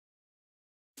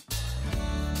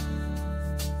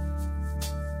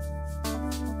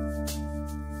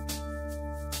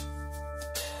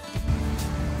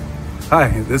Hi,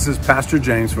 this is Pastor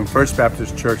James from First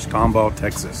Baptist Church, Tomball,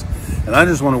 Texas. And I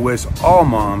just want to wish all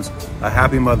moms a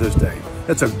happy Mother's Day.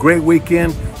 It's a great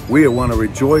weekend. We want to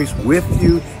rejoice with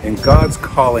you in God's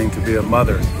calling to be a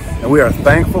mother. And we are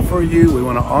thankful for you. We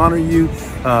want to honor you.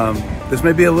 This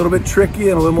may be a little bit tricky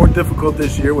and a little more difficult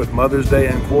this year with Mother's Day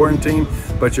and quarantine,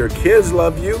 but your kids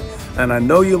love you, and I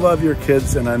know you love your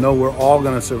kids, and I know we're all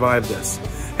going to survive this.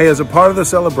 Hey, as a part of the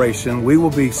celebration, we will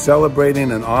be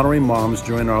celebrating and honoring moms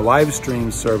during our live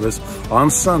stream service on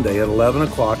Sunday at 11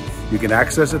 o'clock. You can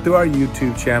access it through our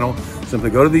YouTube channel. Simply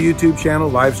go to the YouTube channel.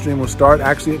 Live stream will start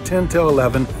actually at 10 till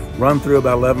 11, run through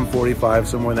about 11:45,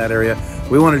 somewhere in that area.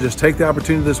 We want to just take the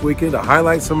opportunity this weekend to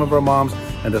highlight some of our moms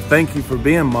and to thank you for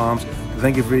being moms, to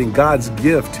thank you for being God's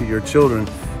gift to your children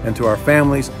and to our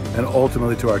families and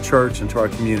ultimately to our church and to our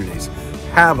communities.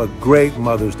 Have a great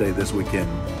Mother's Day this weekend.